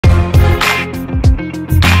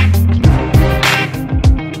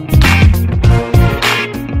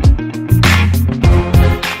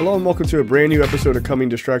and welcome to a brand new episode of Coming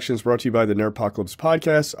Distractions brought to you by the Nerdpocalypse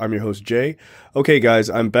podcast. I'm your host, Jay. Okay, guys,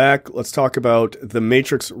 I'm back. Let's talk about The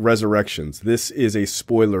Matrix Resurrections. This is a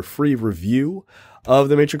spoiler-free review of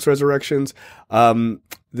The Matrix Resurrections.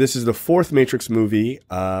 This is the fourth Matrix movie.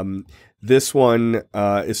 This one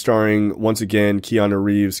is starring, once again, Keanu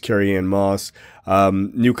Reeves, Carrie-Anne Moss,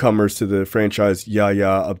 newcomers to the franchise,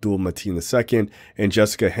 Yahya, Abdul, Mateen II, and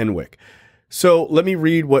Jessica Henwick. So let me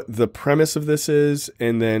read what the premise of this is,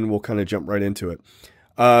 and then we'll kind of jump right into it.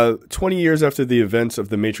 20 years after the events of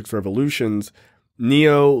the Matrix Revolutions,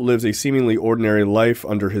 Neo lives a seemingly ordinary life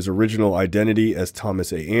under his original identity as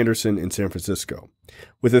Thomas A. Anderson in San Francisco,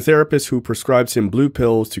 with a therapist who prescribes him blue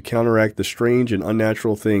pills to counteract the strange and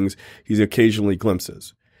unnatural things he occasionally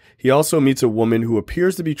glimpses. He also meets a woman who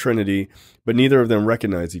appears to be Trinity, but neither of them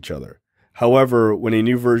recognize each other. However, when a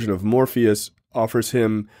new version of Morpheus offers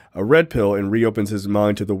him a red pill and reopens his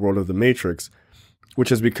mind to the world of the Matrix, which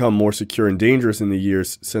has become more secure and dangerous in the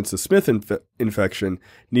years since the Smith infection,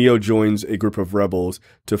 Neo joins a group of rebels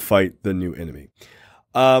to fight the new enemy.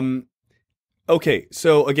 Okay,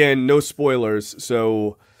 so again, no spoilers,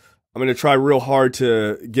 so I'm going to try real hard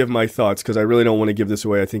to give my thoughts because I really don't want to give this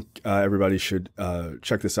away. I think everybody should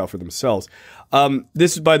check this out for themselves.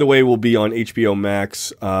 This, by the way, will be on HBO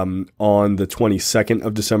Max on the 22nd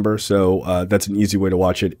of December, so that's an easy way to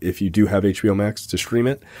watch it if you do have HBO Max to stream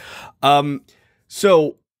it.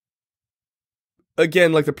 So,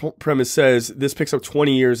 again, like the premise says, this picks up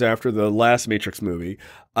 20 years after the last Matrix movie,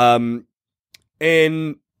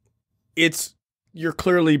 and you're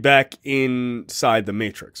clearly back inside the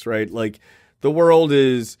Matrix, right? Like, the world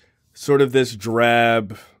is sort of this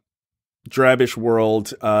drabbish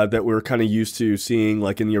world that we're kind of used to seeing,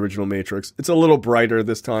 like in the original Matrix. It's a little brighter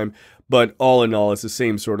this time, but all in all, it's the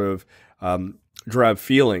same sort of drab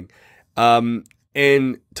feeling.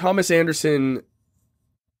 And Thomas Anderson,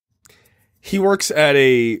 he works at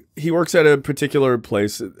a particular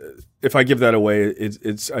place. If I give that away,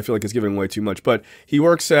 I feel like it's giving away too much. But he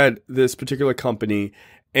works at this particular company,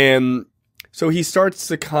 and so he starts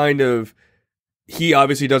to kind of. He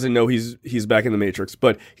obviously doesn't know he's back in the Matrix,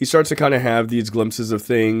 but he starts to kind of have these glimpses of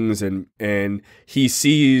things, and he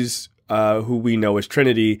sees who we know as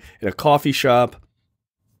Trinity in a coffee shop,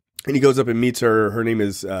 and he goes up and meets her. Her name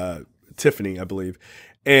is Tiffany, I believe,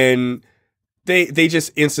 and they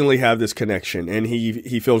just instantly have this connection, and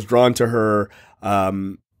he feels drawn to her.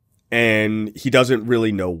 And he doesn't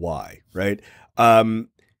really know why, right? At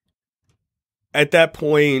that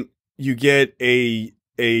point, you get a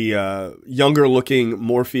younger looking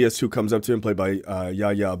Morpheus who comes up to him, played by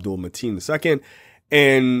Yahya Abdul Mateen II,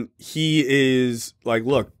 and he is like,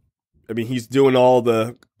 look, I mean, he's doing all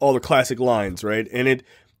the classic lines, right? And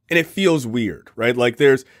it feels weird, right? Like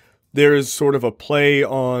there's sort of a play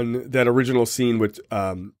on that original scene with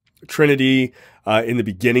Trinity in the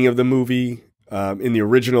beginning of the movie. In the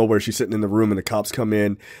original, where she's sitting in the room and the cops come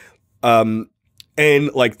in, and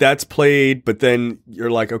like that's played, but then you're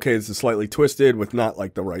like, okay, this is slightly twisted with not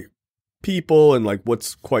like the right people and like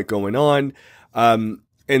what's quite going on. And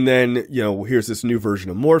then, you know, here's this new version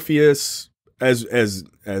of Morpheus as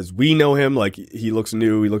we know him. Like he looks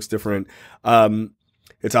new, he looks different.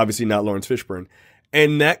 It's obviously not Lawrence Fishburne,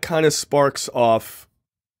 and that kind of sparks off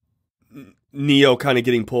Neo kind of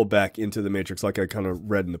getting pulled back into the Matrix, like I kind of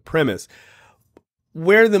read in the premise.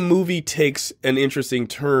 Where the movie takes an interesting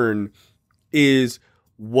turn is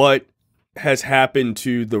what has happened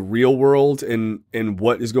to the real world and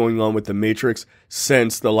what is going on with the Matrix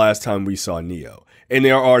since the last time we saw Neo. And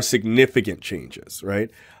there are significant changes, right?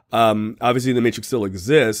 Obviously, the Matrix still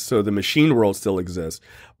exists, so the machine world still exists.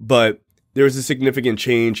 But there's a significant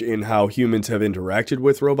change in how humans have interacted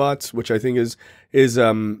with robots, which I think is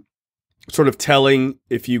sort of telling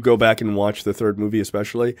if you go back and watch the third movie,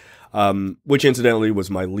 especially, which incidentally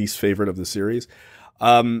was my least favorite of the series.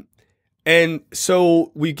 And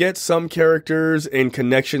so we get some characters and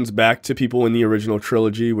connections back to people in the original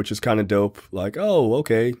trilogy, which is kind of dope. Like, oh,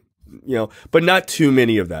 okay, you know, but not too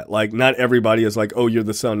many of that. Like, not everybody is like, oh, you're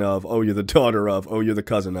the son of, oh, you're the daughter of, oh, you're the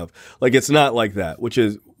cousin of. Like, it's not like that,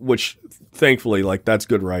 which thankfully, like, that's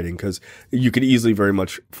good writing, because you could easily very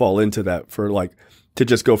much fall into that for like, to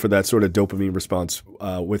just go for that sort of dopamine response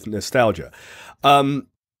with nostalgia.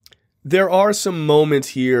 There are some moments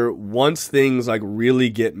here once things like really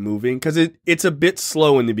get moving, because it's a bit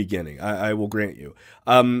slow in the beginning, I will grant you.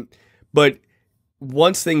 But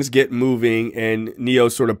once things get moving and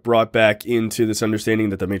Neo's sort of brought back into this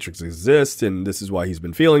understanding that the Matrix exists and this is why he's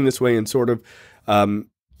been feeling this way and sort of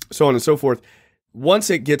so on and so forth, once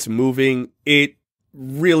it gets moving, it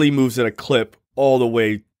really moves at a clip all the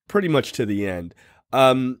way pretty much to the end.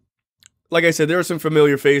 like I said, there are some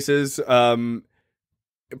familiar faces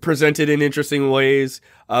presented in interesting ways,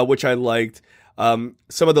 which I liked. Some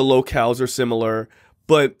of the locales are similar,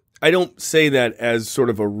 but I don't say that as sort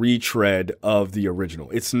of a retread of the original.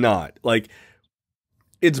 It's not. Like,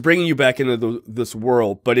 it's bringing you back into this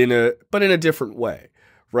world, but in a different way,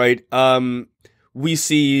 right? We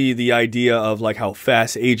see the idea of like how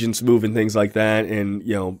fast agents move and things like that, and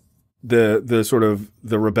you know, the sort of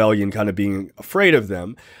the rebellion kind of being afraid of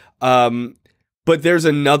them. But there's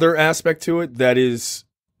another aspect to it that is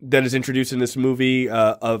introduced in this movie,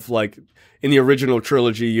 of like, in the original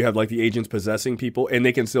trilogy, you have like the agents possessing people, and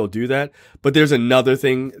they can still do that. But there's another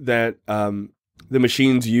thing that the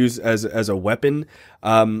machines use as a weapon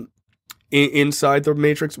inside the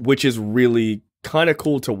Matrix, which is really kind of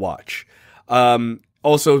cool to watch.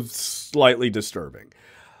 Also slightly disturbing.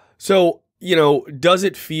 So, you know, does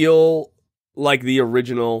it feel like the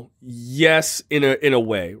original? Yes, in a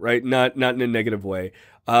way, right? Not in a negative way.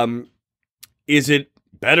 Is it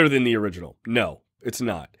better than the original? No, it's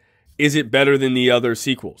not. Is it better than the other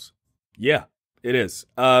sequels? Yeah, it is.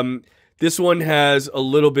 This one has a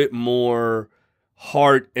little bit more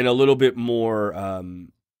heart and a little bit more,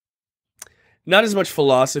 not as much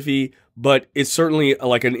philosophy, but it's certainly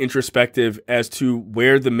like an introspective as to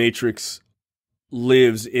where the Matrix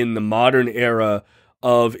lives in the modern era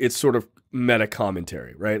of its sort of meta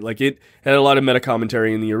commentary, right? Like, it had a lot of meta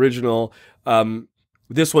commentary in the original.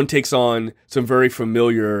 This one takes on some very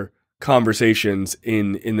familiar conversations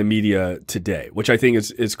in the media today, which I think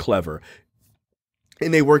is clever,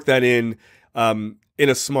 and they work that in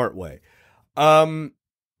a smart way. All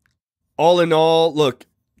in all, look,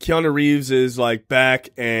 Keanu Reeves is like back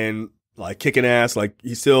and like kicking ass. Like,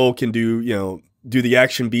 he still can do the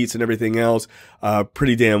action beats and everything else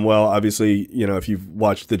pretty damn well. Obviously, you know, if you've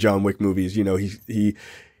watched the John Wick movies, you know,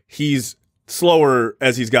 he's slower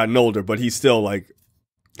as he's gotten older, but he's still like,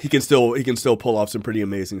 he can still pull off some pretty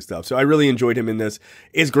amazing stuff. So I really enjoyed him in this.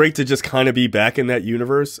 It's great to just kind of be back in that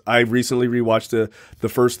universe. I recently rewatched the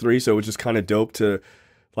first three, so it was just kind of dope to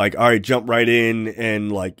like, all right, jump right in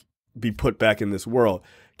and like be put back in this world.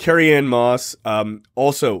 Carrie-Anne Moss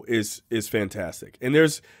also is fantastic, and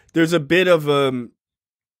there's a bit of a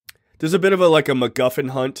like a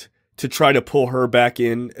MacGuffin hunt to try to pull her back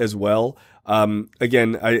in as well.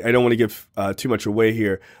 Again, I don't want to give too much away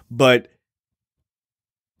here, but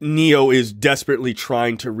Neo is desperately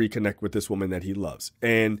trying to reconnect with this woman that he loves,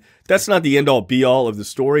 and that's not the end all be all of the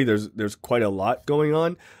story. There's quite a lot going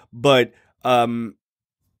on, but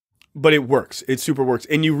it works. It super works,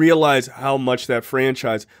 and you realize how much that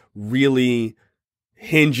franchise really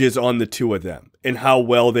hinges on the two of them and how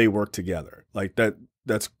well they work together. Like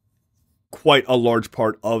that's quite a large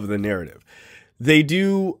part of the narrative. They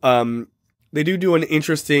do an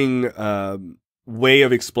interesting way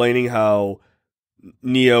of explaining how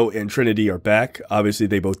Neo and Trinity are back. Obviously,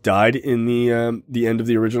 they both died in the end of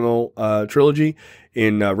the original trilogy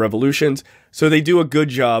in Revolutions. So they do a good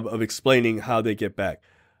job of explaining how they get back.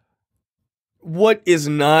 What is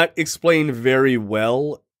not explained very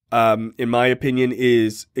well, in my opinion,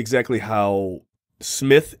 is exactly how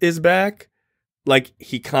Smith is back. Like,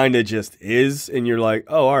 he kind of just is, and you're like,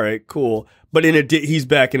 oh, all right, cool. But he's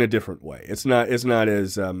back in a different way. It's not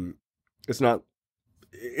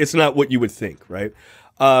what you would think, right?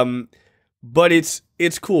 But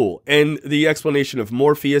it's cool, and the explanation of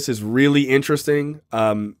Morpheus is really interesting.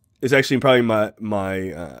 It's actually probably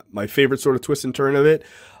my favorite sort of twist and turn of it.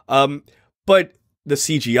 But the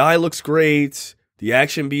CGI looks great. The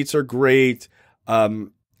action beats are great.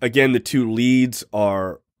 Again, the two leads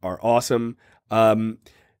are awesome.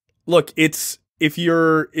 Look, it's if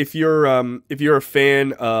you're a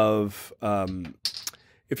fan of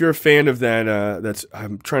that, that's,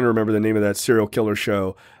 I'm trying to remember the name of that serial killer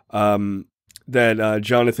show that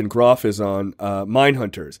Jonathan Groff is on,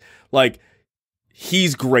 Mindhunters. Like,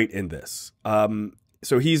 he's great in this.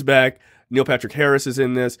 So he's back. Neil Patrick Harris is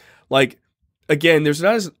in this. Like, again, there's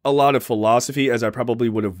not a lot of philosophy as I probably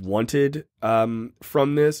would have wanted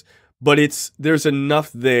from this, but there's enough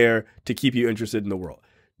there to keep you interested in the world.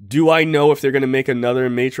 Do I know if they're going to make another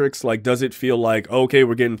Matrix? Like, does it feel like, okay,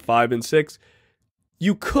 we're getting 5 and 6?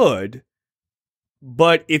 You could,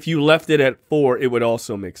 but if you left it at 4, it would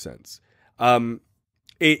also make sense.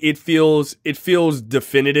 It feels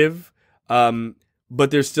definitive, but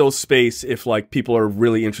there's still space if like people are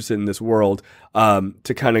really interested in this world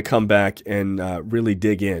to kind of come back and really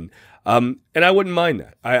dig in. And I wouldn't mind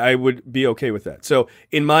that. I would be okay with that. So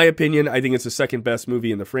in my opinion, I think it's the second best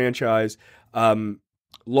movie in the franchise.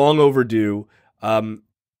 Long overdue.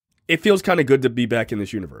 It feels kind of good to be back in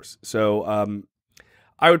this universe. So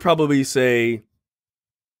I would probably say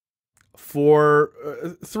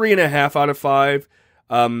 3.5 out of 5.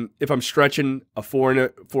 If I'm stretching, a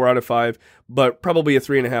 4 out of 5, but probably a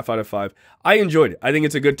 3.5 out of 5. I enjoyed it. I think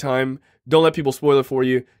it's a good time. Don't let people spoil it for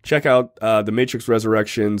you. Check out The Matrix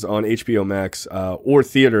Resurrections on HBO Max or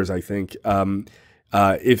theaters, I think,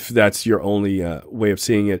 if that's your only way of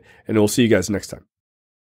seeing it. And we'll see you guys next time.